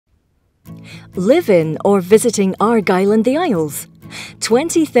Live in or visiting Argyll and the Isles.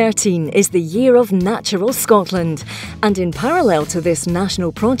 2013 is the year of natural Scotland, and in parallel to this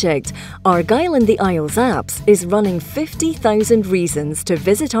national project, Argyll and the Isles Apps is running 50,000 reasons to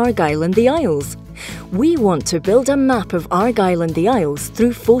visit Argyll and the Isles. We want to build a map of Argyll and the Isles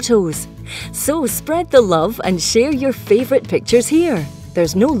through photos. So spread the love and share your favourite pictures here.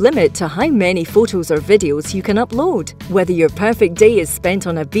 There's no limit to how many photos or videos you can upload. Whether your perfect day is spent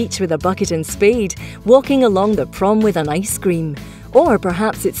on a beach with a bucket and spade, walking along the prom with an ice cream, or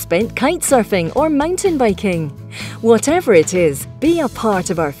perhaps it's spent kite surfing or mountain biking. Whatever it is, be a part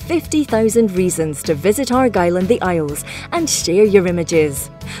of our 50,000 reasons to visit Argyll and the Isles and share your images.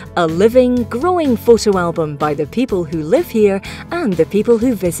 A living, growing photo album by the people who live here and the people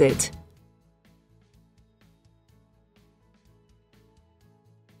who visit.